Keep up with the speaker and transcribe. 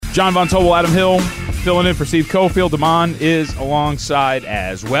John Von Tobel, Adam Hill, filling in for Steve Cofield. Damon is alongside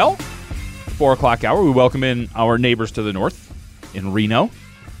as well. 4 o'clock hour, we welcome in our neighbors to the north in Reno.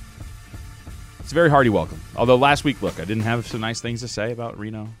 It's a very hearty welcome. Although last week, look, I didn't have some nice things to say about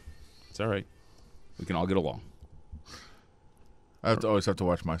Reno. It's all right. We can all get along. I always have to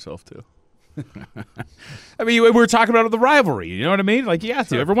watch myself, too. I mean, we were talking about the rivalry. You know what I mean? Like, you have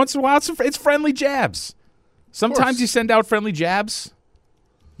to. Every once in a while, it's friendly jabs. Sometimes you send out friendly jabs.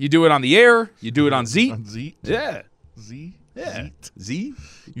 You do it on the air. You do it on Zeet. On Zeet? Yeah. Z? Yeah. Zeet? Z?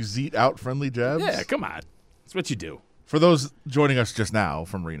 You Zeet out friendly jabs? Yeah, come on. That's what you do. For those joining us just now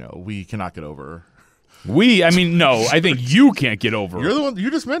from Reno, we cannot get over. No, I think you can't get over You're the one,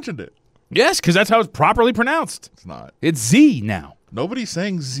 you just mentioned it. Yes, because that's how it's properly pronounced. It's not. It's Z now. Nobody's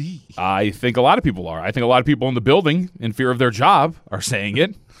saying Z. I think a lot of people are. I think a lot of people in the building, in fear of their job, are saying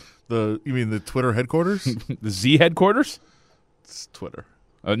it. You mean the Twitter headquarters? The Z headquarters? It's Twitter.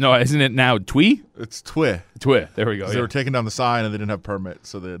 No, isn't it now Twee? It's Twi. Twi. There we go. They were taking down the sign and they didn't have permit,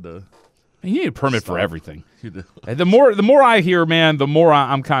 so they had to. You need a permit for everything. You do. And the more I hear, man, the more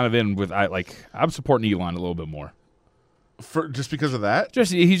I'm kind of in with. I'm supporting Elon a little bit more. Just because of that?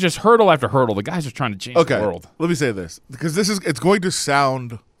 He's just hurdle after hurdle. The guys are trying to change the world. Let me say this, because it's going to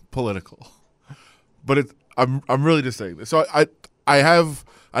sound political, but I'm really just saying this. So I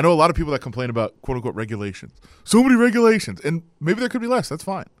know a lot of people that complain about quote unquote regulations. So many regulations, and maybe there could be less. That's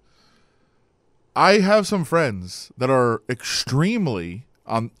fine. I have some friends that are extremely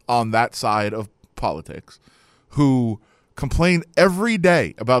on that side of politics who complain every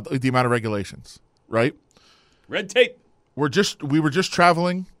day about the amount of regulations, right? Red tape. We were just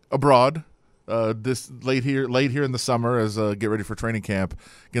traveling abroad this late here in the summer as get ready for training camp,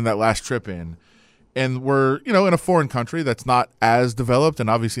 getting that last trip in. And we're, in a foreign country that's not as developed and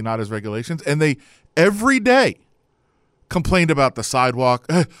obviously not as regulations, and they every day complained about the sidewalk.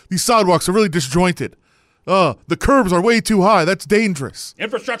 These sidewalks are really disjointed. The curbs are way too high. That's dangerous.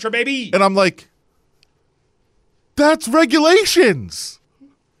 Infrastructure, baby. And I'm like, that's regulations.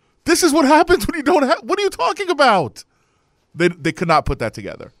 This is what happens when you don't have. What are you talking about? They could not put that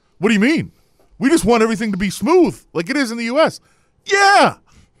together. What do you mean? We just want everything to be smooth like it is in the U.S. Yeah.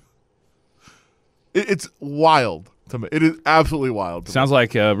 It's wild to me. It is absolutely wild. Sounds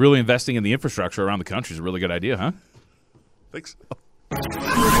like really investing in the infrastructure around the country is a really good idea, huh? Thanks.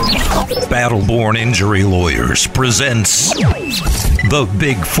 Battleborn Injury Lawyers presents The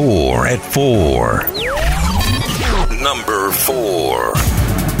Big Four at 4. Number 4.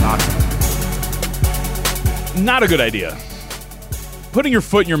 Not a good idea. Putting your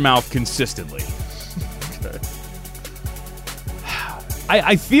foot in your mouth consistently. Okay.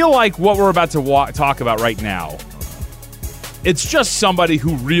 I feel like what we're about to talk about right now, it's just somebody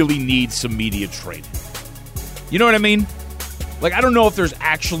who really needs some media training. You know what I mean? Like, I don't know if there's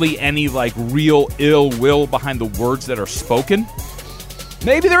actually any, real ill will behind the words that are spoken.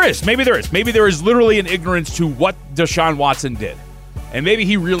 Maybe there is. Maybe there is literally an ignorance to what Deshaun Watson did. And maybe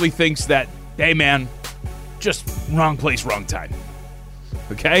he really thinks that, hey, man, just wrong place, wrong time.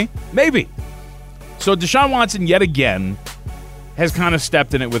 Okay? Maybe. So Deshaun Watson, yet again, has kind of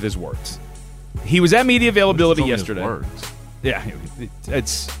stepped in it with his words. He was at media availability yesterday. Yeah,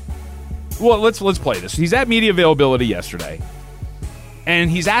 it's... Well, let's play this. He's at media availability yesterday,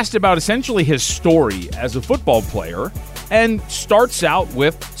 and he's asked about essentially his story as a football player, and starts out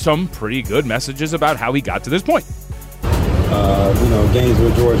with some pretty good messages about how he got to this point.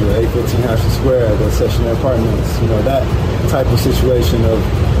 Gainesville, Georgia, 815 Hampton Square, the Sessionaire Apartments, that type of situation of,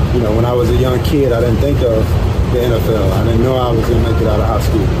 when I was a young kid, I didn't think of the NFL. I didn't know I was going to make it out of high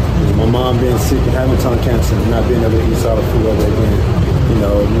school. My mom being sick and having tongue cancer and not being able to eat solid food ever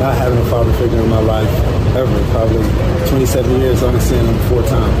again. Not having a father figure in my life ever, probably 27 years, only seeing him 4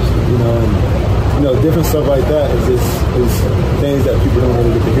 times, and different stuff like that is things that people don't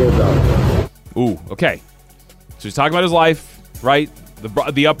really get to hear about. Ooh, okay. So he's talking about his life, right?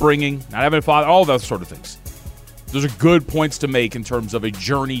 The upbringing, not having a father, all those sort of things. Those are good points to make in terms of a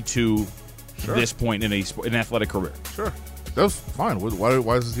journey to this point in an athletic career. Sure. That was fine.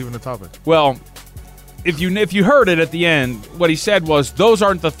 Why is this even a topic? Well, if you heard it at the end, what he said was, those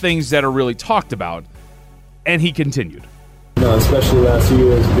aren't the things that are really talked about. And he continued. Especially last few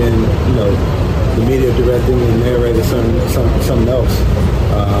years, been, the media directing and narrating something else.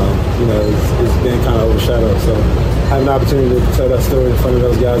 It's been kind of overshadowed. So having an opportunity to tell that story in front of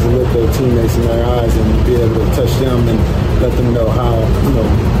those guys and look their teammates in their eyes and be able to touch them and let them know how,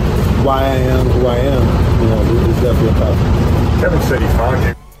 why I am who I am, is definitely a problem. Kevin said he found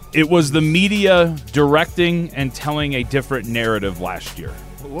you. It was the media directing and telling a different narrative last year.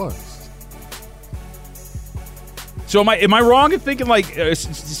 What was? So am I wrong in thinking like?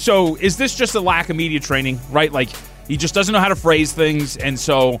 So is this just a lack of media training, right? Like he just doesn't know how to phrase things, and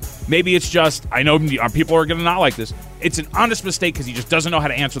so maybe it's just. I know people are going to not like this. It's an honest mistake because he just doesn't know how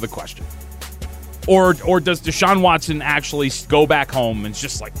to answer the question. Or does Deshaun Watson actually go back home and it's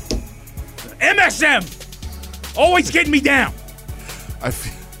just like MSM, always getting me down?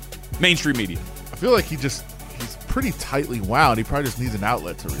 Mainstream media. I feel like he's pretty tightly wound. He probably just needs an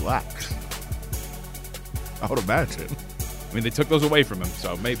outlet to relax. I would imagine. I mean, they took those away from him,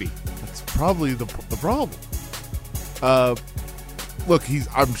 so maybe. That's probably the problem. Look,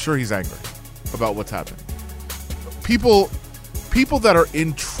 I'm sure he's angry about what's happening. People that are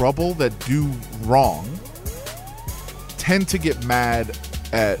in trouble, that do wrong, tend to get mad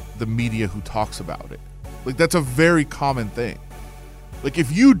at the media who talks about it. Like, that's a very common thing. Like,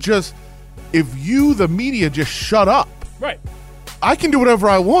 if you, the media, just shut up. Right. I can do whatever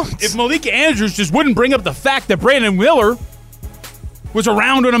I want. If Malika Andrews just wouldn't bring up the fact that Brandon Miller was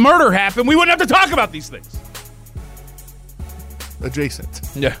around when a murder happened, we wouldn't have to talk about these things. Adjacent.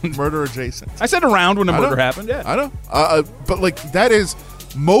 Yeah. Murder adjacent. I said around when a murder happened, yeah. I know. But, like, that is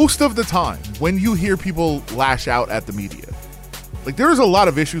most of the time when you hear people lash out at the media. Like, there is a lot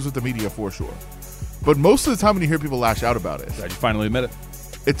of issues with the media for sure. But most of the time when you hear people lash out about it. Glad you finally admit it.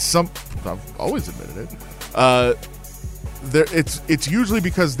 I've always admitted it. It's usually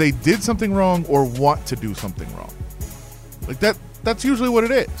because they did something wrong or want to do something wrong. Like, that's usually what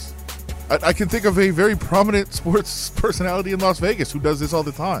it is. I can think of a very prominent sports personality in Las Vegas who does this all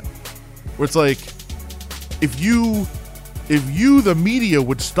the time. Where it's like, if you, the media,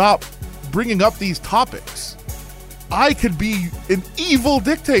 would stop bringing up these topics, I could be an evil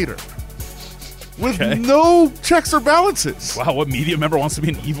dictator with no checks or balances. Wow, what media member wants to be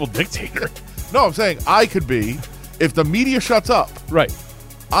an evil dictator? No, I'm saying I could be, if the media shuts up. Right.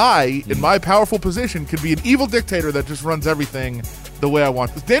 I, in my powerful position, could be an evil dictator that just runs everything the way I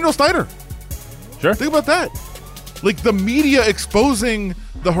want. It's Daniel Snyder. Sure. Think about that. Like, the media exposing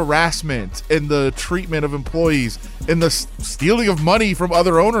the harassment and the treatment of employees and the stealing of money from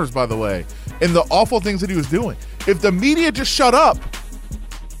other owners, by the way, and the awful things that he was doing. If the media just shut up,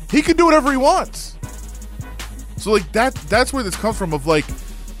 he could do whatever he wants. So, like, that's where this comes from, of, like,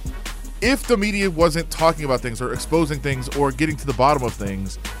 if the media wasn't talking about things or exposing things or getting to the bottom of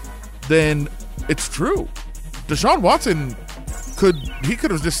things, then it's true. Deshaun Watson could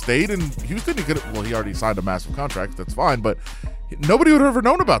have just stayed in Houston. He already signed a massive contract. That's fine, but nobody would have ever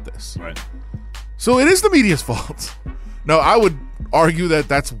known about this. Right. So it is the media's fault. Now, I would argue that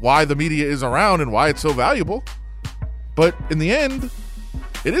that's why the media is around and why it's so valuable. But in the end,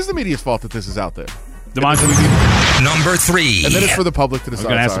 it is the media's fault that this is out there. Number 3. And then it's for the public to decide. I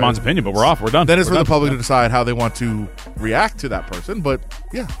was going to ask Damon's opinion, but we're off. We're done. Then it's for the public to decide how they want to react to that person. But,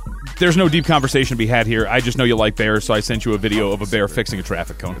 yeah. There's no deep conversation to be had here. I just know you like bears, so I sent you a video of a bear fixing a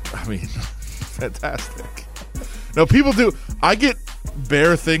traffic cone. I mean, fantastic. No, people do. I get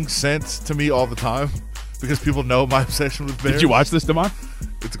bear things sent to me all the time because people know my obsession with bears. Did you watch this, Damon?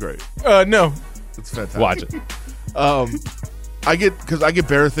 It's great. No. It's fantastic. Watch it. I get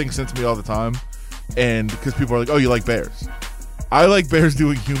bear things sent to me all the time. And because people are like, oh, you like bears. I like bears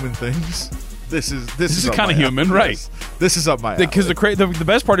doing human things. This is kind of human, right? This is up my alley. Because the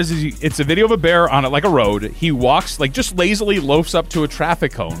best part is it's a video of a bear on it like a road. He walks, like, just lazily loafs up to a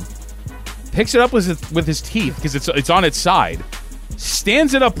traffic cone, picks it up with his teeth because it's on its side,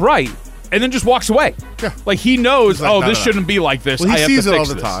 stands it upright, and then just walks away. Yeah. Like, he knows, like, this shouldn't be like this. Well, he sees it all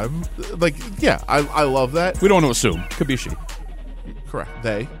the this. time. Like, yeah, I love that. We don't want to assume. Could be a she. Correct.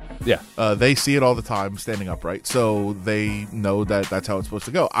 They. Yeah. They see it all the time standing upright, so they know that that's how it's supposed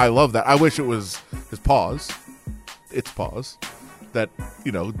to go. I love that. I wish it was his paws. Its paws. That,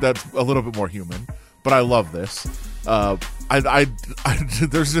 that's a little bit more human. But I love this.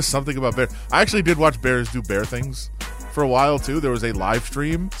 There's just something about bears. I actually did watch bears do bear things for a while, too. There was a live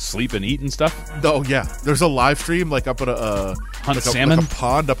stream. Sleep and eat and stuff? Oh, yeah. There's a live stream, like, up at salmon? Like a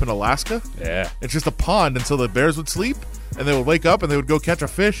pond up in Alaska. Yeah. It's just a pond until the bears would sleep. And they would wake up and they would go catch a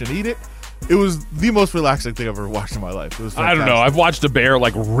fish and eat it. It was the most relaxing thing I've ever watched in my life. It was fantastic. I don't know. I've watched a bear,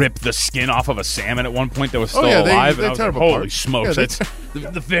 like, rip the skin off of a salmon at one point that was still alive. They and I was tear like, them apart. holy smokes.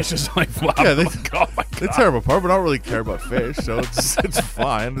 The fish is like, wow. Yeah, oh my God. They tear them apart, but I don't really care about fish, so it's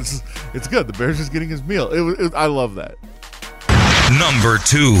fine. It's good. The bear's just getting his meal. I love that. Number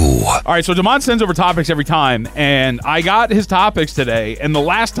 2. All right, so Damon sends over topics every time, and I got his topics today, and the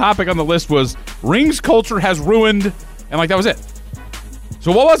last topic on the list was rings culture has ruined, and, like, that was it.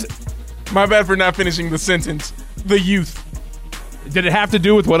 So what was it? My bad for not finishing the sentence. The youth. Did it have to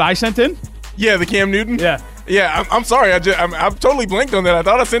do with what I sent in? Yeah, the Cam Newton. Yeah. Yeah, I'm sorry. I'm totally blanked on that. I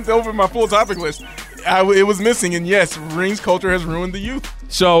thought I sent over my full topic list. It was missing, and yes, rings culture has ruined the youth.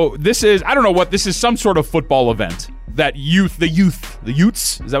 So this is, I don't know what, this is some sort of football event that the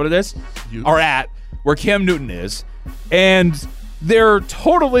Utes, is that what it is? Youth. Are at, where Cam Newton is. And they're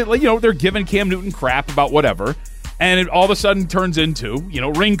totally, they're giving Cam Newton crap about whatever. And it all of a sudden turns into,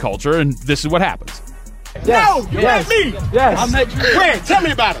 ring culture, and this is what happens. No, you met me. Yes. I met you. When? Tell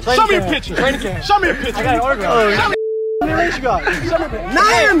me about it. Show me a picture. Show me a picture. I got an autograph. Show me How many rings you got? Show me a picture.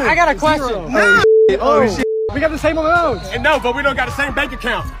 Nine. I got a question. No. Shit. We got the same amounts. And no, but we don't got the same bank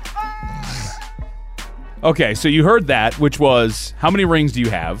account. Okay, so you heard that, which was, how many rings do you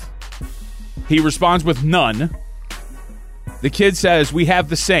have? He responds with none. The kid says, we have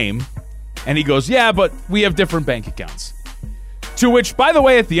the same. And he goes, yeah, but we have different bank accounts. To which, by the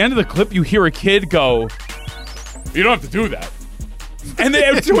way, at the end of the clip, you hear a kid go, you don't have to do that. And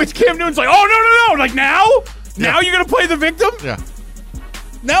then, to which Cam Newton's like, oh, no. Like, now? Yeah. Now you're going to play the victim? Yeah,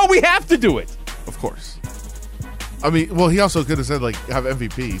 Now we have to do it. of course. I mean, well, he also could have said, like, have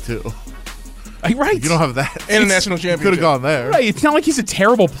MVP, too. Right. You don't have that. And a national Could have championship. gone there. Right. It's not like he's a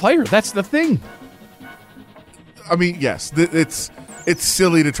terrible player. That's the thing. I mean, yes, it's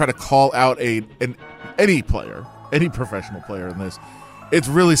silly to try to call out any player, any professional player in this. It's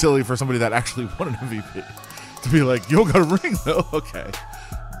really silly for somebody that actually won an MVP to be like, you don't got a ring, though? Okay.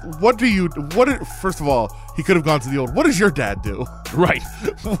 First of all, he could have gone to the old, what does your dad do? Right.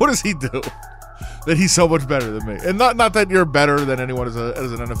 What does he do that he's so much better than me? And not that you're better than anyone as an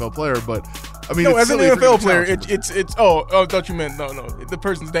NFL player, but I mean, No, it's as an silly for you NFL to player, challenge it's I thought you meant no, the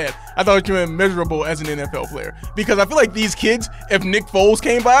person's dad. I thought you meant measurable as an NFL player, because I feel like these kids, if Nick Foles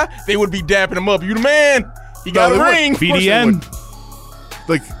came by, they would be dapping him up. You the man. He got No, a they would. ring. Of course they BDN. would.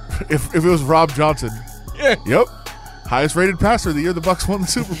 Like if it was Rob Johnson, Yeah. yep, highest rated passer the year the Bucs won the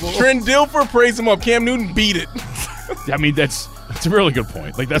Super Bowl. Trent Dilfer praised him up. Cam Newton beat it. I mean, that's a really good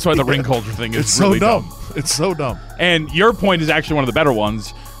point. Like, that's why the ring culture thing is It's really so dumb. It's so dumb. And your point is actually one of the better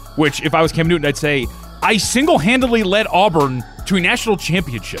ones, which if I was Cam Newton, I'd say, I single-handedly led Auburn to a national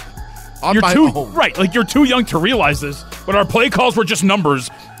championship. On You're my too own. right, like you're too young to realize this, but our play calls were just numbers,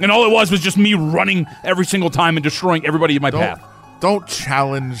 and all it was just me running every single time and destroying everybody in my path. Don't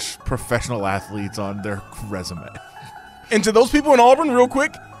challenge professional athletes on their resume. And to those people in Auburn, real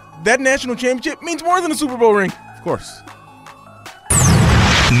quick, that national championship means more than a Super Bowl ring. Of course.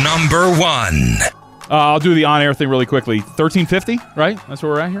 Number 1. I'll do the on-air thing really quickly. 1350, right? That's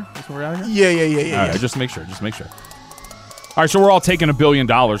where we're at here. That's where we're at here. Yeah. All right, just to make sure. All right, so we're all taking $1 billion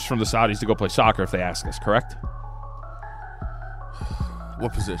from the Saudis to go play soccer if they ask us, correct?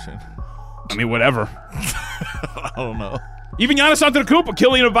 What position? I mean, whatever. I don't know. Even Giannis Antetokounmpo,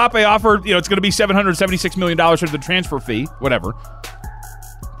 Kylian Mbappe offered, it's going to be $776 million for the transfer fee, whatever,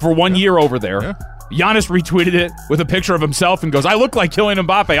 for 1 year over there. Yeah. Giannis retweeted it with a picture of himself and goes, I look like Kylian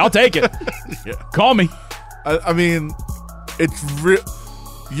Mbappe. I'll take it. Yeah. Call me. I mean, it's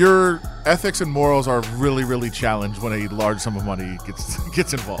your ethics and morals are really, really challenged when a large sum of money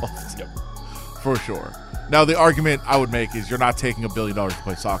gets involved. Yep. For sure. Now, the argument I would make is you're not taking $1 billion to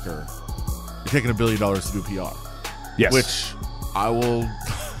play soccer. You're taking $1 billion to do PR. Yes. Which I will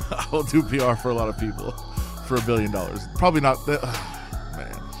do PR for a lot of people for $1 billion. Probably not that.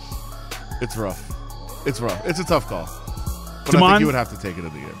 Man, it's rough. It's a tough call. But I Damon, think you would have to take it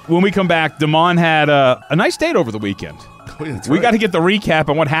in the end. when we come back, Damon had a nice date over the weekend. Oh, yeah, that's We right. got to get the recap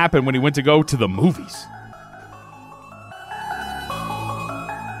on what happened when he went to go to the movies.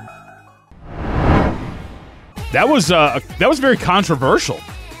 That was very controversial.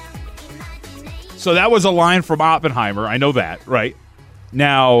 So that was a line from Oppenheimer. I know that, right?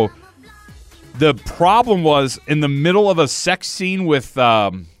 Now, the problem was in the middle of a sex scene with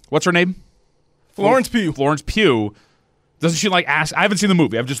what's her name? Florence Pugh. Florence Pugh. Doesn't she ask? I haven't seen the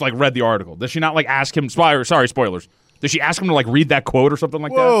movie. I've just read the article. Does she not ask him? Sorry, spoilers. Does she ask him to read that quote or something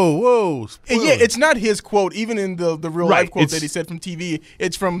like that? Whoa. And yeah, it's not his quote. Even in the real Right, life quote it's- that he said from TV,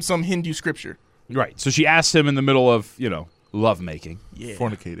 it's from some Hindu scripture. Right. So she asked him in the middle of lovemaking. Yeah.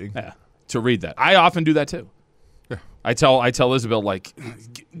 Fornicating. Yeah. To read that. I often do that too. Yeah. I tell Isabel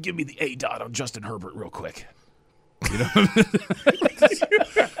give me the A dot on Justin Herbert real quick. You know.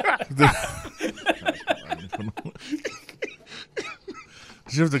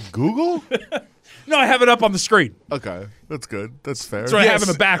 Did you have to Google? No, I have it up on the screen. Okay, that's good. That's fair. That's what I have in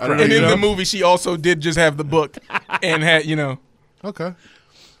the background. And in You the know? movie, she also did just have the book and had, Okay.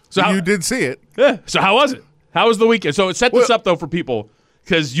 So you did see it. Yeah. So how was it? How was the weekend? So set this Well- up though for people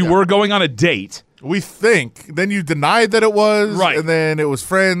because you were going on a date. We think. Then you denied that it was. Right. And then it was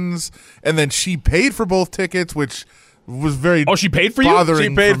friends. And then she paid for both tickets, which was very Oh, she paid for you?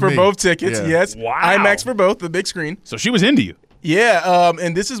 bothering She paid for me. both tickets, Yeah. yes. Wow. IMAX for both, the big screen. So she was into you. Yeah,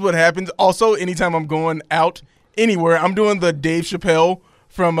 and this is what happens. Also, anytime I'm going out anywhere, I'm doing the Dave Chappelle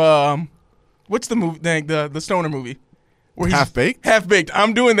from what's the movie? The stoner movie. Where he's Half-Baked? Half-Baked.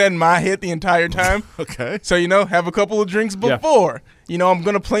 I'm doing that in my head the entire time. Okay. So, have a couple of drinks before. I'm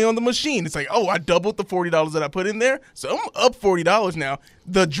going to play on the machine. It's like, oh, I doubled the $40 that I put in there, so I'm up $40 now.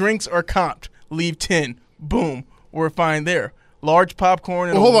 The drinks are comped. Leave 10. Boom. We're fine there. Large popcorn.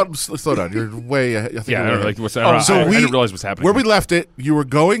 And Well, hold on. Slow down. You're way ahead. I What's that? I didn't realize what's happening. Where we left it, you were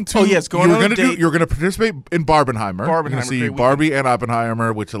going to. Oh, yes, going you were on a gonna date. You were going to participate in Barbenheimer. You're going to see great Barbie and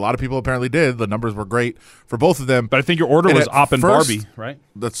Oppenheimer, which a lot of people apparently did. The numbers were great for both of them. But I think your order And was at Op and first- Barbie, right?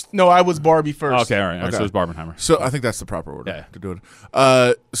 No, I was Barbie first. Okay, all right. Okay. So it was Barbenheimer. So I think that's the proper order Yeah. to do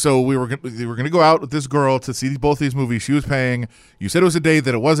it. So we were going to go out with this girl to see both these movies. She was paying. You said it was a date,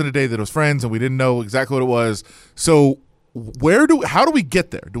 that it wasn't a date, that it was friends, and we didn't know exactly what it was. So how do we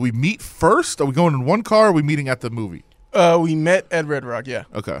get there? Do we meet first? Are we going in one car? Or are we meeting at the movie? We met at Red Rock, yeah.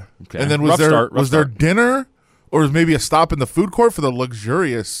 Okay. Okay. And then Rough start. there dinner, or was maybe a stop in the food court for the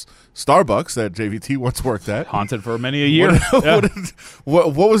luxurious Starbucks that JVT once worked at? Haunted for many a year.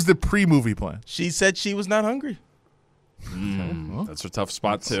 What was the pre-movie plan? She said she was not hungry. That's a tough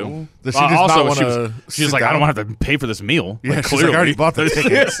spot too. Does she just not also, want she to? was like, I don't want to have to pay for this meal. Yeah, Like, she's like, clearly. I already bought the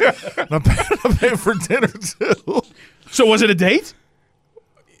tickets. I'm paying for dinner too. So was it a date?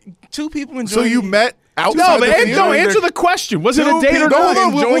 Two people enjoying. So you met outside No, the but theater? no. Answer the question. Was it a Two date or people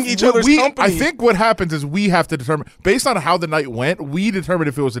not? enjoying each other's company. I think what happens is we have to determine, based on how the night went, we determine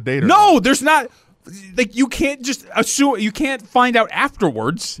if it was a date or not. No, there's not. Like you can't just assume. You can't find out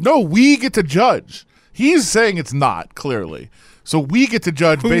afterwards. No, we get to judge. He's saying it's not, clearly. So we get to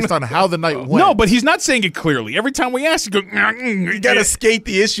judge based on how the night went. No, but he's not saying it clearly. Every time we ask, you go. You gotta skate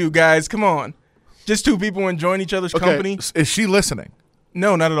the issue, guys. Come on. Just two people enjoying each other's Okay, company. is she listening?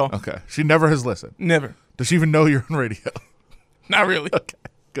 No, not at all. Okay. She never has listened. Never. Does she even know you're on radio? Not really. Okay,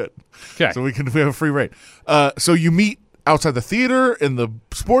 good. Okay. So we have a free reign. So you meet outside the theater, in the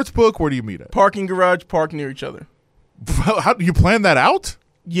sports book. Where do you meet at? Parking garage, park near each other. How do you plan that out?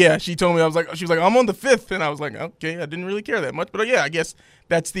 Yeah, she told me. She was like, I'm on the 5th, and I was like, okay, I didn't really care that much, but yeah, I guess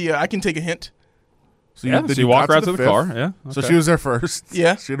that's the. I can take a hint. So Yeah, then so you walk got right to the fifth. car. Yeah. So okay. she was there first.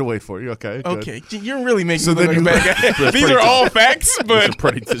 Yeah. She had to wait for you. Okay. Good. Okay, you're really making So me look then like a you- bad guy. These are all facts, but It's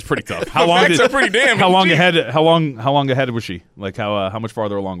pretty tough. the facts are pretty damn. How long Gee. ahead? How long ahead was she? Like how much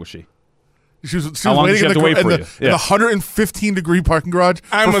farther along was she? She was How long did waiting she have to wait in for the, you? in Yeah. the 115-degree parking garage.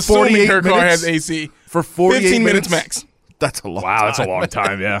 I'm for assuming 48 her car minutes? has AC. For 48 15 minutes max. That's a long Wow, that's a time. long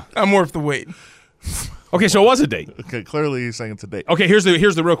time. Yeah. I'm worth the wait. Okay, so it was a date. Okay, clearly he's saying it's a date. Okay, here's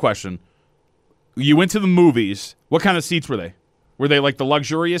the real question. You went to the movies. What kind of seats were they? Were they like the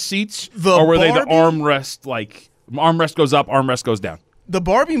luxurious seats, The or were they the Barbie? armrest? Like armrest goes up, armrest goes down. The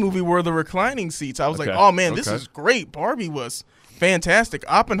Barbie movie were the reclining seats. I was Okay. like, oh man, this Okay. is great. Barbie was fantastic.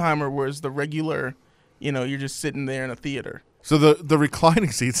 Oppenheimer was the regular, you're just sitting there in a theater. So the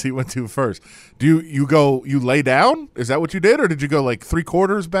reclining seats you went to first. Do you lay down? Is that what you did, or did you go like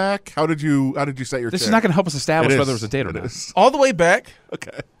 3/4 back? How did you set your This chair? is not going to help us establish It whether it is. was a date or It not. is. All the way back.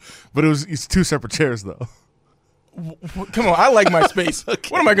 Okay, but it's two separate chairs though. Come on, I like my space.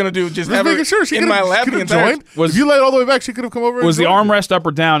 What am I gonna do? Just have her Making sure she in could've- my lap she the could've entire joined. Was- If you laid all the way back, she could have come over. and Was the joined you. armrest up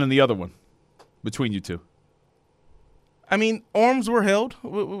or down in the other one between you two? I mean, arms were held.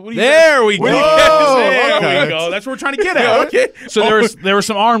 What do you There we go. Where do you- There okay. we go. That's what we're trying to get at. Okay. So there was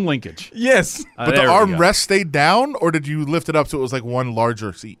some arm linkage. Yes. But the armrest stayed down, or did you lift it up so it was like one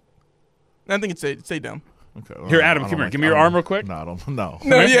larger seat? I think it stayed down. Okay. Here, I Adam, don't come here. like- Give me your I don't- arm real quick. No, I don't. No.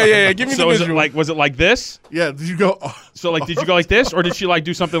 No, yeah. Give me So the was visual. was it like this? Yeah. Did you go? So like, did you go like this, or did she like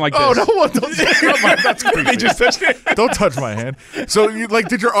do something like Oh this? no! That's creepy. They just touched it. Don't touch my hand. So you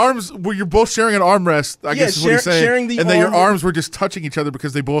did your arms? Were you both sharing an armrest? I guess is what he's saying. sharing the and then your arm- arms were just touching each other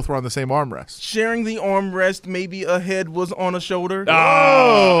because they both were on the same armrest. Sharing the armrest, maybe a head was on a shoulder.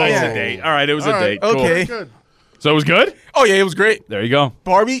 Oh, it's Yeah. a date. All right, it was All a right, date. Cool. okay. Good. So it was good? Oh yeah, it was great. There you go.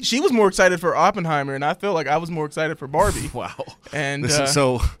 Barbie, she was more excited for Oppenheimer, and I felt like I was more excited for Barbie. Wow. And This is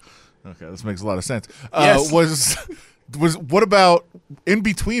so. Okay, this makes a lot of sense. Yes. Was what about in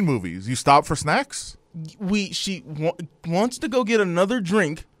between movies? You stop for snacks? she wants to go get another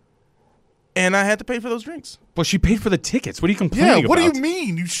drink, and I had to pay for those drinks. Well, she paid for the tickets. What are you complaining Yeah. about? What do you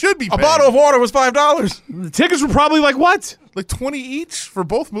mean? You should be. A paying. bottle of water was $5. The tickets were probably like what? like 20 each for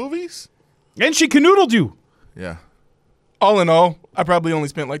both movies. And she canoodled you. Yeah. All in all, I probably only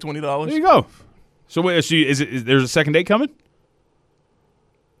spent like There $20. you go. So wait, is there's a second date coming?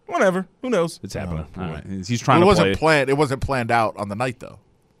 Whatever. Who knows? It's happening. boy. All right. He's trying It to wasn't play. planned. It wasn't planned out on the night though.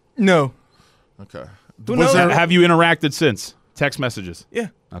 No. Okay. Who Was knows? there, Have you interacted since? Text messages. Yeah.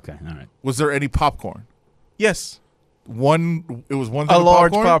 Okay. All right. was there any popcorn? Yes. one. It was one A thing of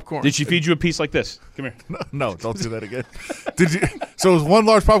large popcorn. popcorn. Did she feed you a piece like this? Come here. No, don't do that again. Did you? So it was one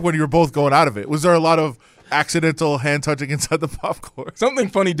large popcorn. You were both going out of it. Was there a lot of accidental hand touching inside the popcorn? Something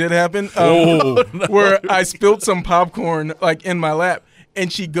funny did happen Oh, where I spilled some popcorn like in my lap,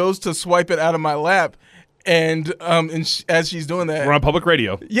 and she goes to swipe it out of my lap, and as she's doing that, We're on public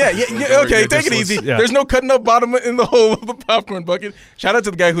radio. yeah, okay, take it easy. Yeah. There's no cutting up bottom in the hole of the popcorn bucket. Shout out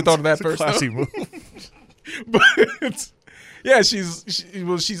to the guy who thought of that first. Classy though. move. But yeah, I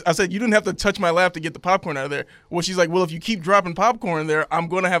said you didn't have to touch my lap to get the popcorn out of there. Well, she's like, well, if you keep dropping popcorn there, I'm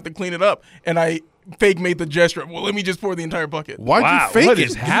going to have to clean it up. And I fake made the gesture. Well, let me just pour the entire bucket. Why'd Wow, you fake what it?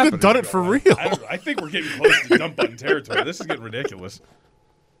 is You happening? could have done it for real. I think we're getting close to dump button territory. This is getting ridiculous.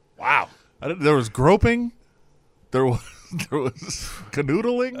 Wow. There was groping. There was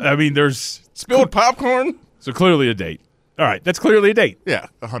canoodling. I mean, there's Spilled popcorn. so clearly a date. All right, that's clearly a date. Yeah,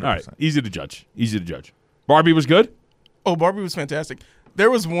 100%. All right, easy to judge. Easy to judge. Barbie was good. Oh, Barbie was fantastic.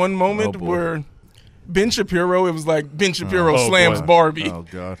 There was one moment Oh, boy. where Ben Shapiro, it was like Ben Shapiro Oh, slams boy. Barbie. Oh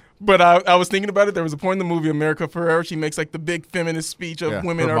God. But I was thinking about it. There was a point in the movie America Ferrera. She makes like the big feminist speech of Yeah,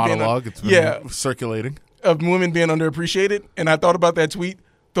 women her are monologue. being It's been yeah circulating. of women being underappreciated. And I thought about that tweet.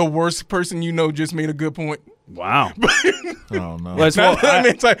 The worst person you know just made a good point. Wow. Oh no. Let's I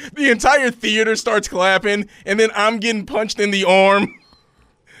mean, it's like the entire theater starts clapping, and then I'm getting punched in the arm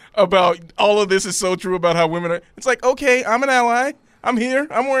about all of this is so true about how women are. It's like, okay, I'm an ally. I'm here.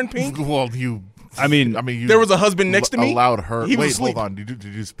 I'm wearing pink. Well, you. I mean, you There was a husband next to me. Allowed her. He was Wait, asleep. hold on. Did you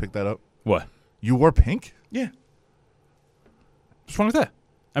just pick that up? what? You wore pink. Yeah. What's wrong with that?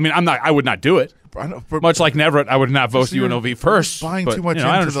 I mean, I would not do it. I know, but Much like Neverett, I would not vote you're UNLV first. Buying but, too much you know,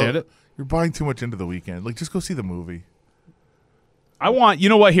 into I understand it. You're buying too much into the weekend. Like, just go see the movie. I want, you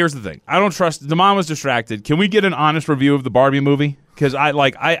know what? Here's the thing. I don't trust. Damon was distracted. Can we get an honest review of the Barbie movie? Because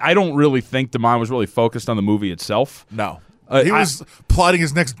I don't really think Damon was really focused on the movie itself. No. He was plotting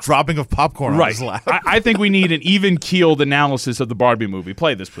his next dropping of popcorn on Right. his lap. I think we need an even-keeled analysis of the Barbie movie.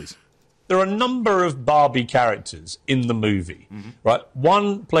 Play this, please. There are a number of Barbie characters in the movie, right?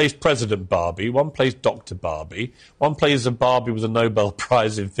 One plays President Barbie, one plays Dr. Barbie, one plays a Barbie with a Nobel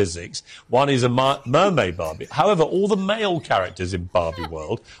Prize in physics, one is a mermaid Barbie. However, all the male characters in Barbie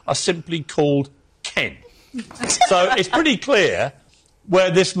world are simply called Ken. So it's pretty clear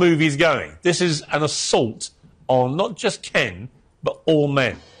where this movie's going. This is an assault on not just Ken, but all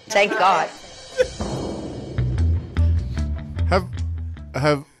men. Thank God.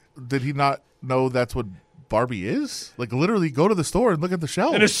 Did he not know that's what Barbie is? Like, literally go to the store and look at the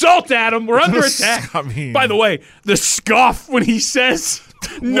shelf. An assault at him. We're under attack. I mean- By the way, the scoff when he says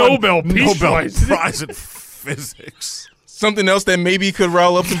Nobel Peace Prize. Prize in physics. Something else that maybe could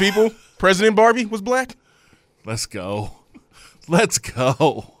rile up some people. President Barbie was black. Let's go. Let's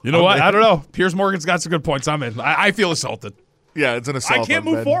go. You know what? I don't know. Piers Morgan's got some good points. I'm in. I feel assaulted. Yeah, it's an assault. I can't on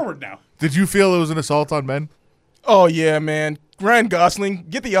move men. forward now. Did you feel it was an assault on men? Oh, yeah, man. Ryan Gosling,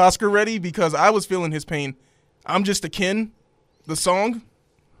 get the Oscar ready because I was feeling his pain. I'm Just a Ken, the song. I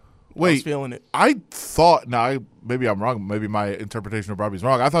was Wait, feeling it. I thought, maybe I'm wrong. Maybe my interpretation of Barbie's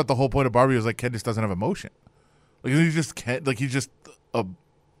wrong. I thought the whole point of Barbie was like Ken just doesn't have emotion. Like he just can't. Like he's just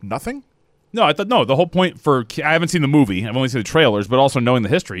nothing. No, I thought no. The whole point for I haven't seen the movie. I've only seen the trailers, but also knowing the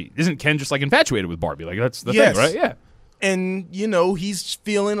history, isn't Ken just like infatuated with Barbie? Like that's the Yes. thing, right? Yeah. And, you know, he's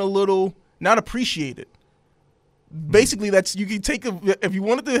feeling a little not appreciated. Basically, that's you can take if you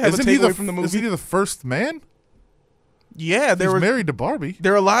wanted to have Isn't a he takeaway from the movie. Isn't he the first man? Yeah, He's married to Barbie.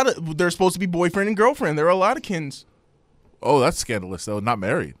 There are a lot of. They're supposed to be boyfriend and girlfriend. There are a lot of Kens. Oh, that's scandalous though. Not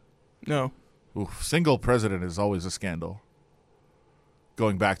married. No. Oof, single president is always a scandal.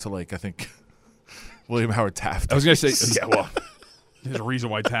 Going back to like I think William Howard Taft. I was gonna say, yeah. Well, there's a reason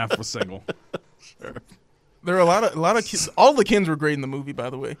why Taft was single. Sure. There are a lot of kids. All the Kens were great in the movie, by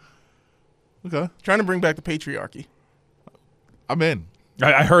the way. Okay, Trying to bring back the patriarchy. I'm in.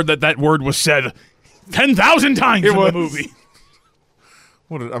 I heard that word was said 10,000 times in the movie.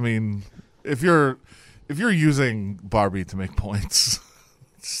 I mean, if you're using Barbie to make points,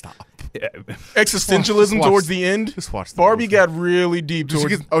 stop. Yeah. Existentialism Watch- towards the end. Just watch the Barbie movie. got really deep She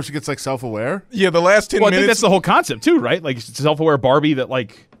towards. gets, she gets like self-aware. Yeah, the last 10 Well, I think minutes. that's the whole concept too, right? Like self-aware Barbie that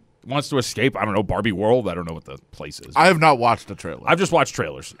like wants to escape. I don't know, Barbie world. I don't know what the place is. I have not watched the trailer. I've just watched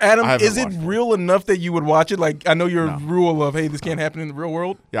trailers. Adam, I haven't is it watched it. real enough that you would watch it? Like, I know your rule of, hey, this can't happen in the real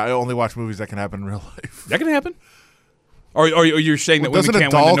world. Yeah, I only watch movies that can happen in real life. That can happen. Or you're saying that Well, women doesn't a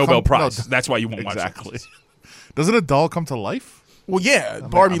can't win the doll Nobel come- Prize. no, That's why you won't Exactly. watch it. Doesn't a doll come to life? Well, yeah,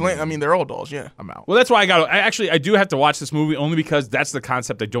 Barbie Land. I mean, they're all dolls, yeah. I'm out. Well, that's why I do have to watch this movie only because that's the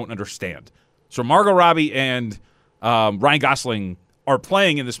concept I don't understand. So Margot Robbie and Ryan Gosling are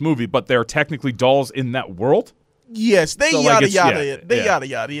playing in this movie, but they're technically dolls in that world. Yes, they So, yada it's- yada yeah, it. They yeah. yada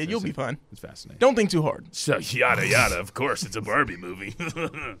yada it. You'll be fine. It's fascinating. Don't think too hard. So yada yada. Of course, it's a Barbie movie.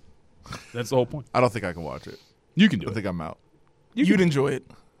 That's the whole point. I don't think I can watch it. You can do I it. think I'm out. You'd enjoy it.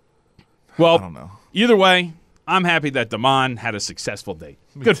 Well, I don't know. either way, I'm happy that Damon had a successful date.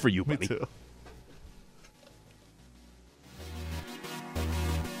 Good for you, Me buddy. too.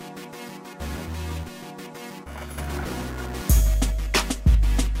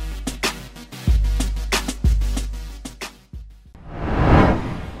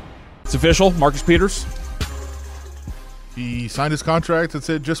 It's official. Marcus Peters. He signed his contract and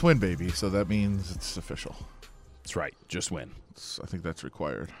said, "Just win, baby." So that means it's official. That's right. Just win. I think that's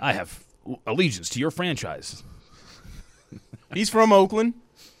required. I have allegiance to your franchise. He's from Oakland.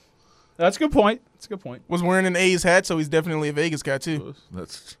 That's a good point. That's a good point. Was wearing an A's hat, so he's definitely a Vegas guy too.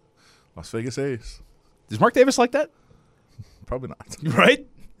 That's Las Vegas A's. Is Mark Davis like that? Probably not. Right?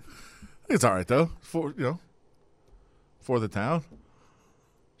 I think it's all right though. For the town.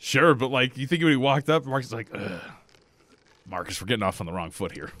 Sure, but like you think when he walked up, Marcus is like, ugh. Marcus, we're getting off on the wrong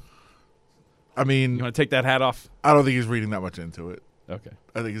foot here. I mean, You want to take that hat off? I don't think he's reading that much into it. Okay.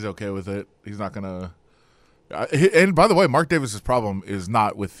 I think he's okay with it. He's not gonna. And by the way, Mark Davis's problem is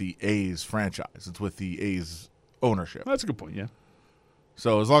not with the A's franchise; it's with the A's ownership. That's a good point. Yeah.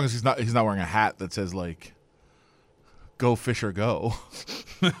 So as long as he's not wearing a hat that says like "Go Fisher Go,"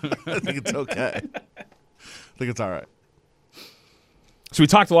 I think it's okay. I think it's all right. So we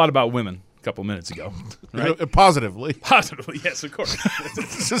talked a lot about women a couple minutes ago, right? Positively. Positively, yes, of course.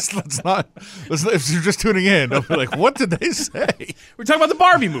 Let's not. If you're just tuning in, don't be like, "What did they say?" We're talking about the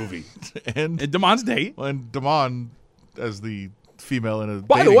Barbie movie And and Damon's date. Damon as the female in a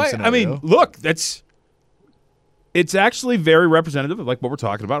By the dating way, scenario. I mean, look, it's actually very representative of like what we're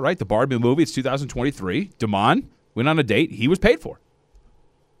talking about, right? The Barbie movie. It's 2023. Damon went on a date. He was paid for,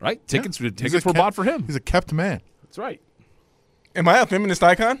 right? Tickets were bought for him. He's a kept man. That's right. Am I a feminist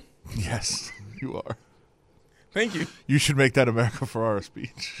icon? Yes, you are. Thank you. You should make that America Ferrara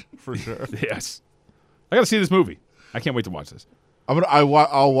speech for sure. Yes. I got to see this movie. I can't wait to watch this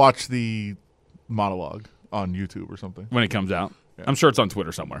I'll watch the monologue on YouTube or something. when it comes out. I'm sure it's on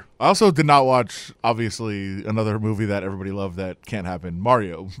Twitter somewhere. I also did not watch, obviously, another movie that everybody loved that can't happen,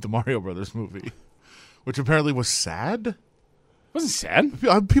 Mario, the Mario Brothers movie, which apparently was sad. It wasn't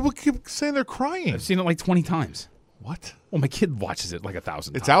sad. People keep saying they're crying. I've seen it like 20 times. What? Well, my kid watches it like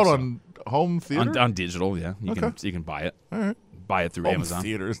 1,000 times. It's out so- on home theater? on digital, yeah. You Okay. can buy it. All right. Buy it through Home Amazon.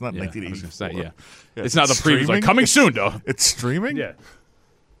 theater. It's not Yeah, I was gonna 1984. say, yeah. Yeah, It's not the preview. It's like streaming? coming soon, though. It's streaming? Yeah.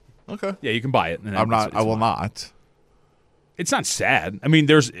 Okay. Yeah, you can buy it. And I'm not. it's I will fine. not. It's not sad. I mean,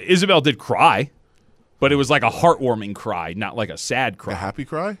 Isabel did cry, but it was like a heartwarming cry, not like a sad A cry. happy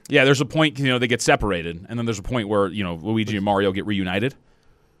cry? Yeah, there's a point, they get separated, and then there's a point where, Luigi and Mario get reunited.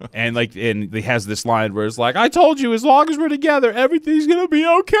 And he has this line where it's like, "I told you, as long as we're together, everything's gonna be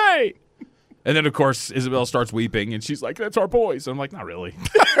okay." And then of course Isabel starts weeping, and she's like, "That's our boys." And I'm like, "Not really."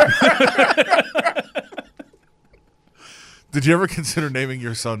 Did you ever consider naming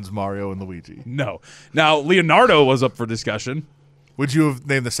your sons Mario and Luigi? No. Now Leonardo was up for discussion. Would you have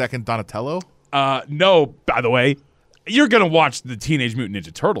named the second Donatello? No. By the way, you're gonna watch the Teenage Mutant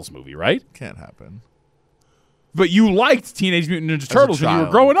Ninja Turtles movie, right? Can't happen. But you liked Teenage Mutant Ninja As a Turtles when you were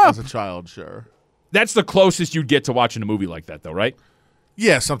child. growing up. As a child, sure. That's the closest you'd get to watching a movie like that, though, right?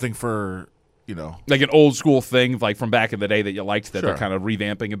 Yeah, something for, Like an old school thing, like from back in the day that you liked that Sure. they're kind of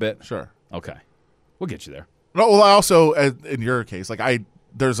revamping a bit. Sure. Okay, we'll get you there. No, well, I also, in your case,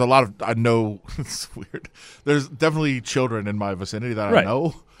 there's a lot of, I know, it's weird. There's definitely children in my vicinity that I Right.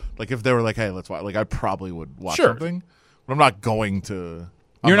 know. Like, if they were like, "Hey, let's watch," I probably would watch Sure. something. But I'm not going to.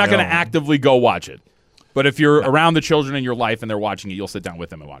 You're not going to actively go watch it, but if you're around the children in your life and they're watching it, you'll sit down with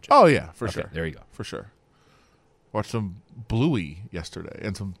them and watch it. Oh, yeah, for Okay, sure. there you go. For sure. Watched some Bluey yesterday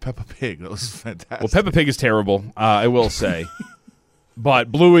and some Peppa Pig. That was fantastic. Well, Peppa Pig is terrible, I will say,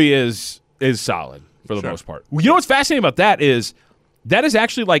 but Bluey is solid for the Sure. most part. You know what's fascinating about that is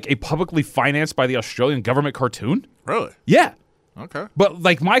actually like a publicly financed by the Australian government cartoon. Really? Yeah, Okay. but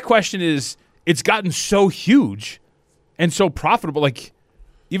like my question is, it's gotten so huge and so profitable. Like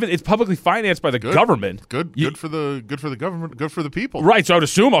even it's publicly financed by the government. Good for the government. Good for the people. Right, so I would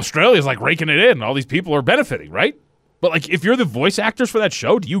assume Australia's like raking it in and all these people are benefiting, right? But like if you're the voice actors for that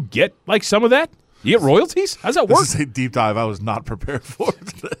show, do you get like some of that? Do you get royalties? How does that work? This is a deep dive I was not prepared for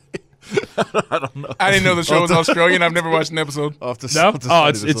today. I don't know. I didn't know the show was Australian. I've never watched an episode. I'll have to, No? I'll have to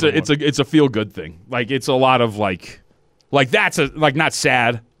Oh, study this a little more. it's a feel good thing. Like it's a lot of like that's a like not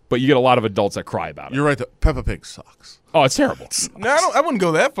sad, but you get a lot of adults that cry about it. You're right. Peppa Pig sucks. Oh, it's terrible. No, I wouldn't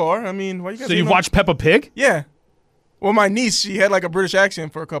go that far. I mean, why you guys? So you've hating on- watched Peppa Pig? Yeah. Well, my niece, she had like a British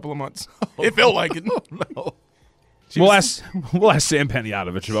accent for a couple of months. It felt like it. No. We'll ask Sam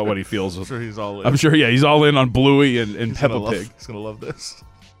Panayotovich about what he feels. I'm sure he's all in. I'm sure, he's all in on Bluey and Peppa Pig. He's going to love this.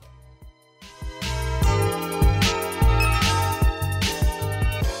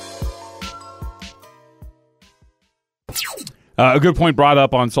 A good point brought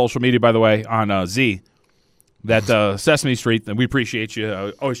up on social media, by the way, on Z, that Sesame Street, and we appreciate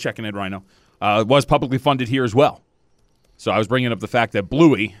you always checking in, Rhino, was publicly funded here as well. So I was bringing up the fact that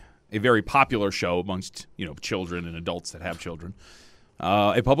Bluey, a very popular show amongst children and adults that have children,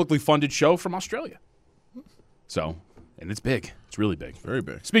 a publicly funded show from Australia. So, and it's big. It's really big. Very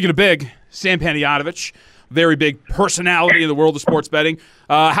big. Speaking of big, Sam Panayotovich, very big personality in the world of sports betting.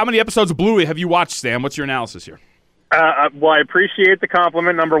 How many episodes of Bluey have you watched, Sam? What's your analysis here? Well, I appreciate the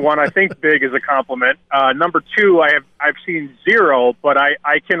compliment. Number one, I think big is a compliment. Number two, I've seen zero, but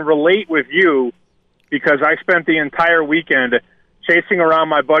I can relate with you because I spent the entire weekend chasing around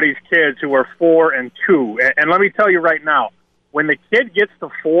my buddy's kids who are 4 and 2. And let me tell you right now, when the kid gets to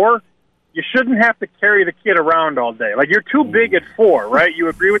 4, you shouldn't have to carry the kid around all day. Like, you're too big at 4, right? You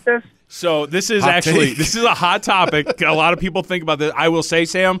agree with this? So this is this is a hot topic. A lot of people think about this. I will say,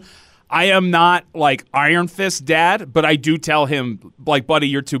 Sam, I am not like Iron Fist dad, but I do tell him, like, buddy,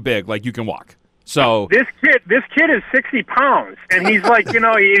 you're too big. Like, you can walk. So this kid is 60 pounds, and he's like,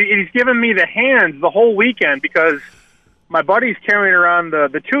 he's giving me the hands the whole weekend because my buddy's carrying around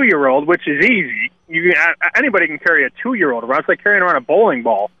the 2-year-old, which is easy. Anybody can carry a 2-year-old around. It's like carrying around a bowling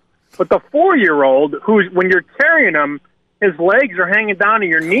ball. But the 4-year-old, when you're carrying him, his legs are hanging down to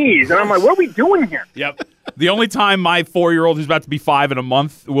your knees. And I'm like, what are we doing here? Yep. The only time my 4-year-old, who's about to be 5 in a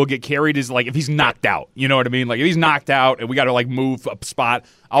month, will get carried is, like, if he's knocked out. You know what I mean? Like, if he's knocked out and we got to, like, move a spot,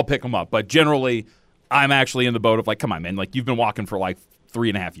 I'll pick him up. But generally, I'm actually in the boat of, like, come on, man. Like, you've been walking for, like,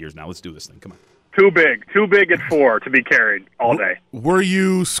 3.5 years now. Let's do this thing. Come on. Too big at 4 to be carried all day. Were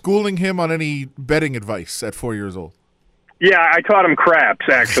you schooling him on any betting advice at 4 years old? Yeah, I taught him craps,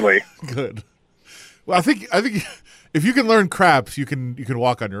 actually. Good. Well, I think if you can learn craps, you can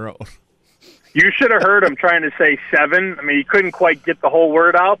walk on your own. You should have heard him trying to say 7. I mean, he couldn't quite get the whole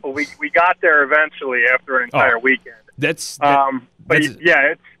word out, but we got there eventually after an entire weekend. It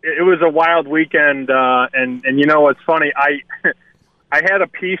was a wild weekend, and you know what's funny? I had a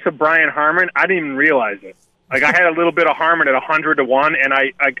piece of Brian Harmon. I didn't even realize it. Like, I had a little bit of Harmon at 100 to 1, and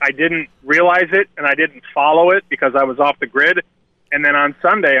I didn't realize it, and I didn't follow it because I was off the grid. And then on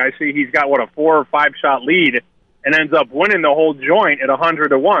Sunday, I see he's got, 4 or 5 shot lead, and ends up winning the whole joint at 100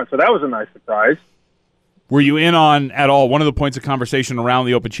 to 1. So that was a nice surprise. Were you in on at all one of the points of conversation around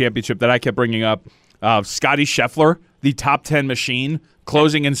the Open Championship that I kept bringing up? Scotty Scheffler, the top 10 machine,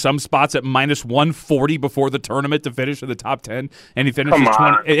 closing in some spots at minus 140 before the tournament to finish in the top 10, and he finishes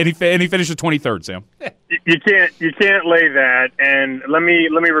he finishes 23rd. Sam, you can't lay that. And let me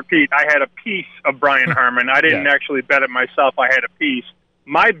repeat. I had a piece of Brian Harmon. I didn't actually bet it myself. I had a piece.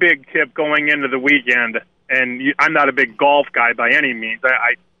 My big tip going into the weekend, and I'm not a big golf guy by any means.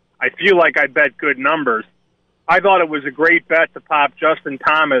 I feel like I bet good numbers. I thought it was a great bet to pop Justin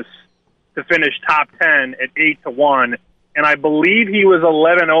Thomas to finish top 10 at 8 to 1. And I believe he was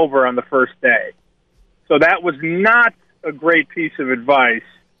 11 over on the first day. So that was not a great piece of advice.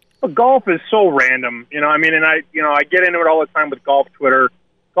 But golf is so random, I mean, and I get into it all the time with golf Twitter.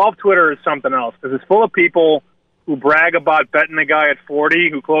 Golf Twitter is something else because it's full of people who brag about betting a guy at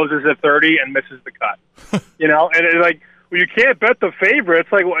 40 who closes at 30 and misses the cut. And it's like, well, you can't bet the favorites.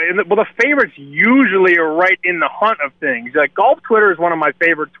 Like, well, the favorites usually are right in the hunt of things. Like, golf Twitter is one of my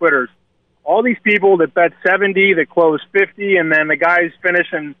favorite Twitters. All these people that bet 70, that close 50, and then the guys finish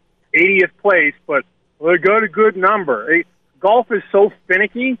in 80th place, but they got a good number. Golf is so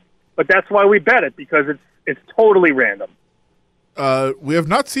finicky, but that's why we bet it, because it's totally random. We have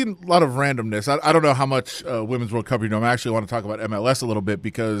not seen a lot of randomness. I don't know how much Women's World Cup you know. I actually want to talk about MLS a little bit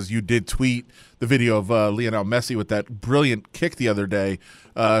because you did tweet the video of Lionel Messi with that brilliant kick the other day.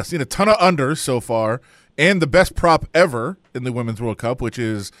 Seen a ton of unders so far. And the best prop ever in the Women's World Cup, which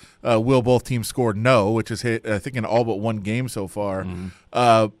is will both teams score no, which is hit, I think, in all but one game so far.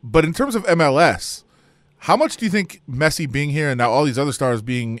 Mm-hmm. But in terms of MLS, how much do you think Messi being here and now all these other stars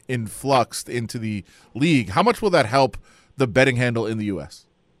being influxed into the league, how much will that help the betting handle in the U.S.?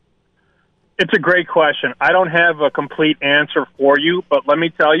 It's a great question. I don't have a complete answer for you, but let me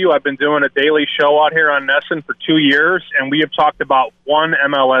tell you, I've been doing a daily show out here on Nesson for 2 years, and we have talked about one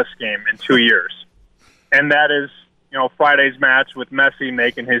MLS game in 2 years. And that is, Friday's match with Messi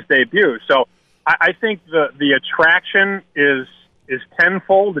making his debut. So I think the attraction is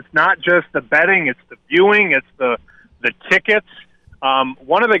tenfold. It's not just the betting; it's the viewing, it's the tickets.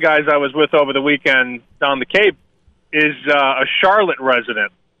 One of the guys I was with over the weekend down the Cape is a Charlotte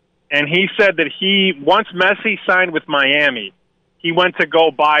resident, and he said that once Messi signed with Miami, he went to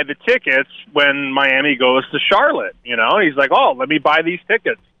go buy the tickets when Miami goes to Charlotte. You know, he's like, "Oh, let me buy these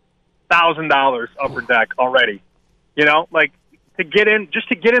tickets, $1,000 upper deck already." You know, like to get in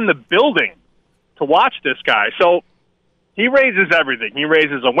the building to watch this guy. So he raises everything. He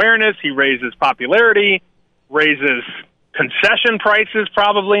raises awareness. He raises popularity. Raises concession prices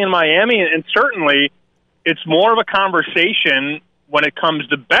probably in Miami, and certainly it's more of a conversation when it comes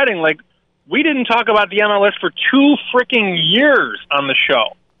to betting. Like, we didn't talk about the MLS for 2 freaking years on the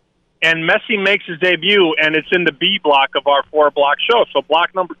show. And Messi makes his debut, and it's in the B block of our 4-block show. So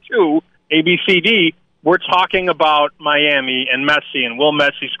block number 2, A, B, C, D, we're talking about Miami and Messi, and will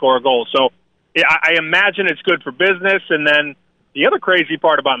Messi score a goal? So I imagine it's good for business. And then the other crazy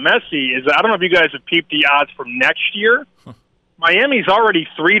part about Messi is, I don't know if you guys have peeped the odds for next year. Miami's already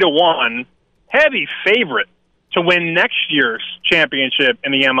 3-1, heavy favorite to win next year's championship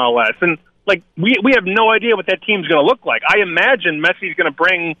in the MLS. And, like, we have no idea what that team's going to look like. I imagine Messi's going to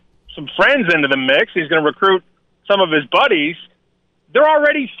bring some friends into the mix. He's going to recruit some of his buddies. They're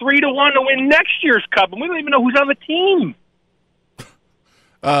already 3-1 to win next year's cup, and we don't even know who's on the team.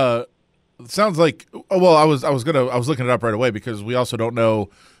 Sounds like I was looking it up right away because we also don't know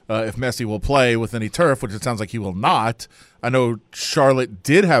if Messi will play with any turf, which it sounds like he will not. I know Charlotte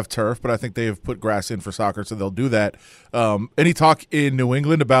did have turf, but I think they have put grass in for soccer, so they'll do that. Any talk in New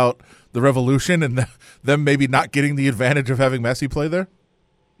England about the Revolution and them maybe not getting the advantage of having Messi play there?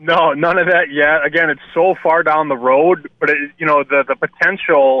 No, none of that yet. Again, it's so far down the road, but the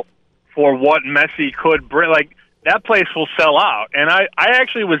potential for what Messi could bring, like, that place will sell out. And I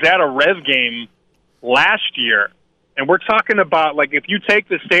actually was at a Rev game last year, and we're talking about, like, if you take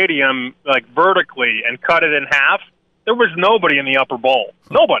the stadium, like, vertically and cut it in half, there was nobody in the upper bowl.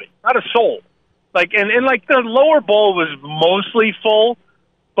 Nobody. Not a soul. Like, and like, the lower bowl was mostly full,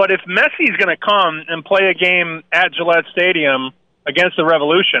 but if Messi's going to come and play a game at Gillette Stadium against the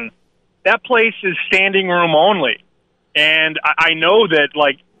Revolution, that place is standing room only. And I know that,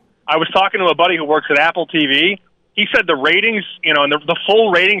 like, I was talking to a buddy who works at Apple TV. He said the ratings, and the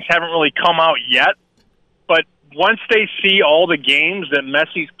full ratings haven't really come out yet. But once they see all the games that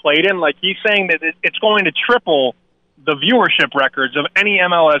Messi's played in, like, he's saying that it's going to triple the viewership records of any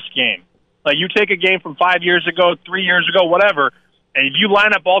MLS game. Like, you take a game from 5 years ago, 3 years ago, whatever, and if you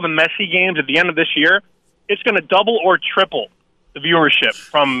line up all the Messi games at the end of this year, it's going to double or triple the viewership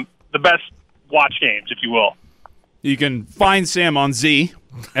from the best watch games, if you will. You can find Sam on Z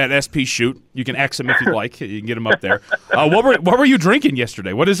at SP Shoot. You can X him if you'd like. You can get him up there. What were you drinking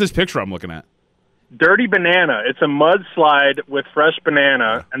yesterday? What is this picture I'm looking at? Dirty Banana. It's a mudslide with fresh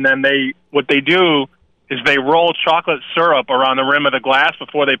banana, and then what they do is they roll chocolate syrup around the rim of the glass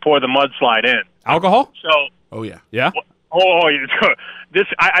before they pour the mudslide in. Alcohol? So. Oh yeah. Yeah.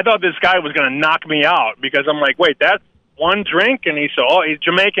 I thought this guy was going to knock me out because I'm like, wait, that's one drink, and he's a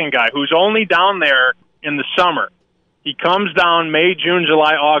Jamaican guy who's only down there in the summer. He comes down May, June,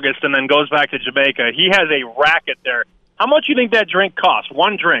 July, August, and then goes back to Jamaica. He has a racket there. How much do you think that drink costs?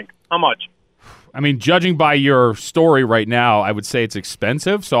 One drink. How much? I mean, judging by your story right now, I would say it's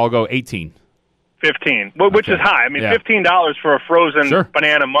expensive, so I'll go 18. 15, which is high. I mean, yeah. $15 for a frozen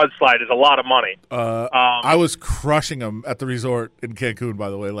banana mudslide is a lot of money. I was crushing them at the resort in Cancun,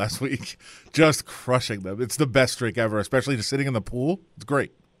 by the way, last week. Just crushing them. It's the best drink ever, especially just sitting in the pool. It's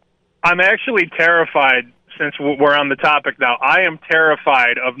great. I'm actually terrified, since we're on the topic now. I am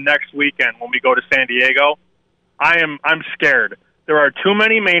terrified of next weekend when we go to San Diego. I'm scared. There are too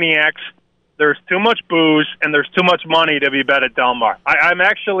many maniacs. There's too much booze, and there's too much money to be bet at Del Mar. I'm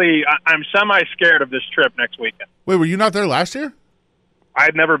semi-scared of this trip next weekend. Wait, were you not there last year?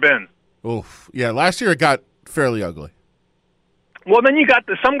 I've never been. Oof. Yeah, last year it got fairly ugly. Well, then you got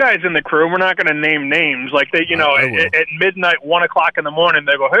some guys in the crew. We're not going to name names. Like at midnight, 1 o'clock in the morning,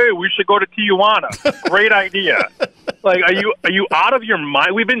 they go, "Hey, we should go to Tijuana." Great idea. Like, are you out of your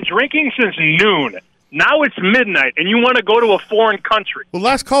mind? We've been drinking since noon. Now it's midnight, and you want to go to a foreign country. Well,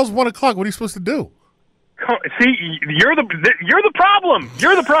 last call's 1 o'clock. What are you supposed to do? See, you're the problem.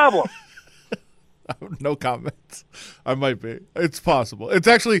 You're the problem. No comments. I might be. It's possible. It's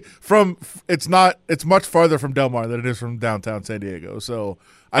actually it's much farther from Del Mar than it is from downtown San Diego. So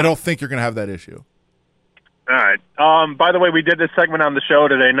I don't think you're going to have that issue. All right. By the way, we did this segment on the show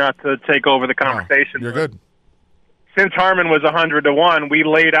today, not to take over the conversation. You're good. Since Harmon was 100-1, we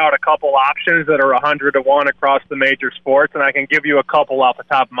laid out a couple options that are 100-1 across the major sports, and I can give you a couple off the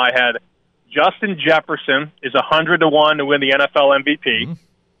top of my head. Justin Jefferson is 100-1 to win the NFL MVP. Mm-hmm.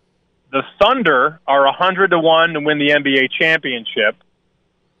 The Thunder are 100-1 to win the NBA championship.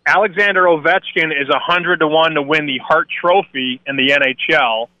 Alexander Ovechkin is 100-1 to win the Hart Trophy in the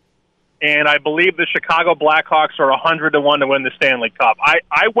NHL. and I believe the Chicago Blackhawks are 100-1 to win the Stanley Cup.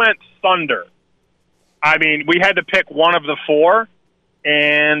 I went Thunder. I mean, we had to pick one of the four,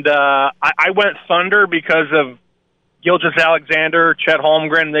 and I went Thunder because of Gilgeous-Alexander, Chet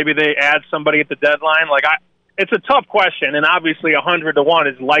Holmgren. Maybe they add somebody at the deadline. It's a tough question, and obviously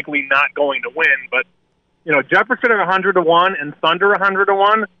 100-1 is likely not going to win. But Jefferson at 100-1 and Thunder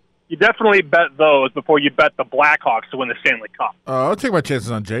 100-1. You definitely bet those before you bet the Blackhawks to win the Stanley Cup. I'll take my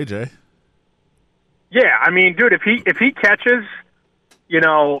chances on JJ. Yeah, I mean, dude, if he catches,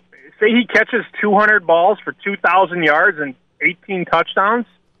 say he catches 200 balls for 2,000 yards and 18 touchdowns.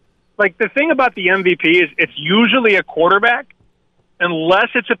 Like, the thing about the MVP is it's usually a quarterback unless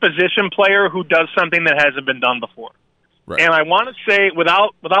it's a position player who does something that hasn't been done before. Right. And I want to say,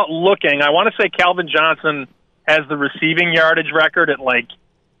 without looking, I want to say Calvin Johnson has the receiving yardage record at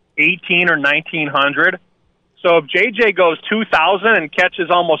 18 or 1,900. So if JJ goes 2,000 and catches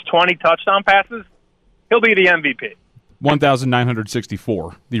almost 20 touchdown passes, he'll be the MVP.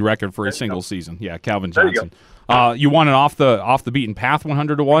 1,964, the record for a single season. Yeah, Calvin Johnson. You want an off the beaten path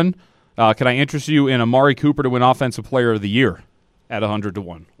 100-1? Can I interest you in Amari Cooper to win Offensive Player of the Year at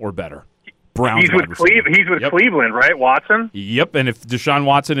 100-1 or better? Browns. He's with Cleveland, right, Watson? Yep, and if Deshaun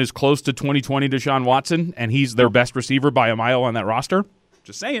Watson is close to 2020 Deshaun Watson and he's their best receiver by a mile on that roster,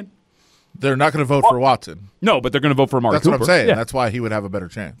 just saying. They're not going to vote for Watson. No, but they're going to vote for Amari Cooper. That's what I'm saying. Yeah. That's why he would have a better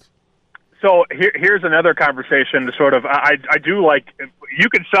chance. So here's another conversation to sort of, I do like, you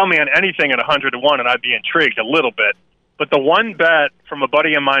could sell me on anything at 100-1 and I'd be intrigued a little bit. But the one bet from a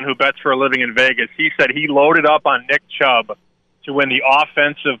buddy of mine who bets for a living in Vegas, he said he loaded up on Nick Chubb to win the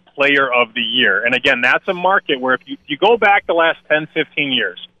Offensive Player of the Year. And again, that's a market where if you go back the last 10, 15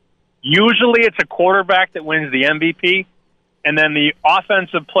 years, usually it's a quarterback that wins the MVP, and then the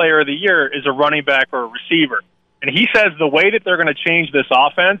Offensive Player of the Year is a running back or a receiver. And he says the way that they're going to change this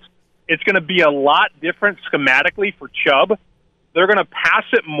offense, it's going to be a lot different schematically for Chubb. They're going to pass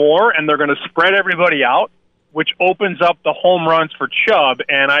it more, and they're going to spread everybody out, which opens up the home runs for Chubb.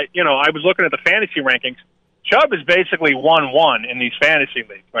 And I was looking at the fantasy rankings. Chubb is basically 1-1 in these fantasy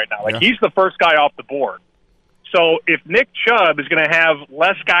leagues right now. He's the first guy off the board. So if Nick Chubb is going to have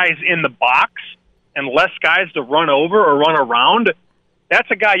less guys in the box and less guys to run over or run around, that's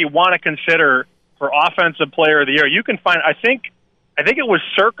a guy you want to consider for Offensive Player of the Year. You can find, I think it was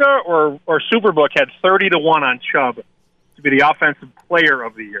Circa or Superbook had 30-1 on Chubb to be the Offensive Player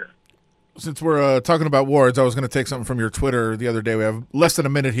of the Year. Since we're talking about awards, I was going to take something from your Twitter the other day. We have less than a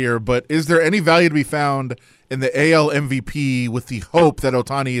minute here, but is there any value to be found in the AL MVP with the hope that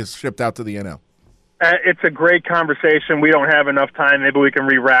Ohtani is shipped out to the NL? It's a great conversation. We don't have enough time. Maybe we can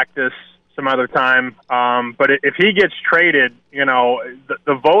re-rack this some other time. But if he gets traded,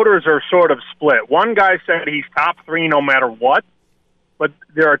 the voters are sort of split. One guy said he's top 3 no matter what. But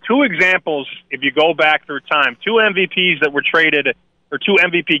there are two examples, if you go back through time, two MVPs that were traded, or two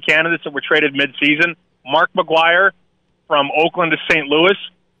MVP candidates that were traded midseason, Mark McGwire from Oakland to St. Louis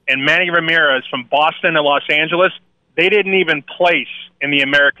and Manny Ramirez from Boston to Los Angeles. They didn't even place in the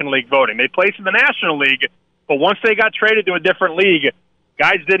American League voting. They placed in the National League, but once they got traded to a different league,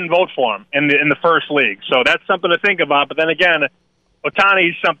 guys didn't vote for him in the first league. So that's something to think about. But then again,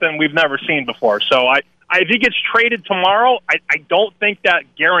 Ohtani's something we've never seen before. So if he gets traded tomorrow, I don't think that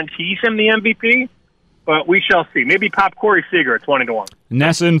guarantees him the MVP, but we shall see. Maybe pop Corey Seager at 20-1.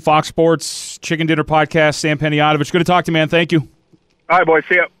 Nesson, Fox Sports, Chicken Dinner Podcast, Sam Peniadovich. Good to talk to you, man. Thank you. All right, boys.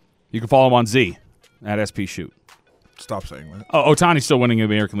 See ya. You can follow him on Z at SP Shoot. Stop saying that. Oh, Ohtani's still winning the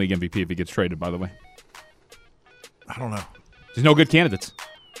American League MVP if he gets traded, by the way. I don't know. There's no good candidates.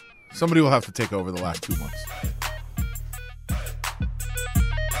 Somebody will have to take over the last 2 months.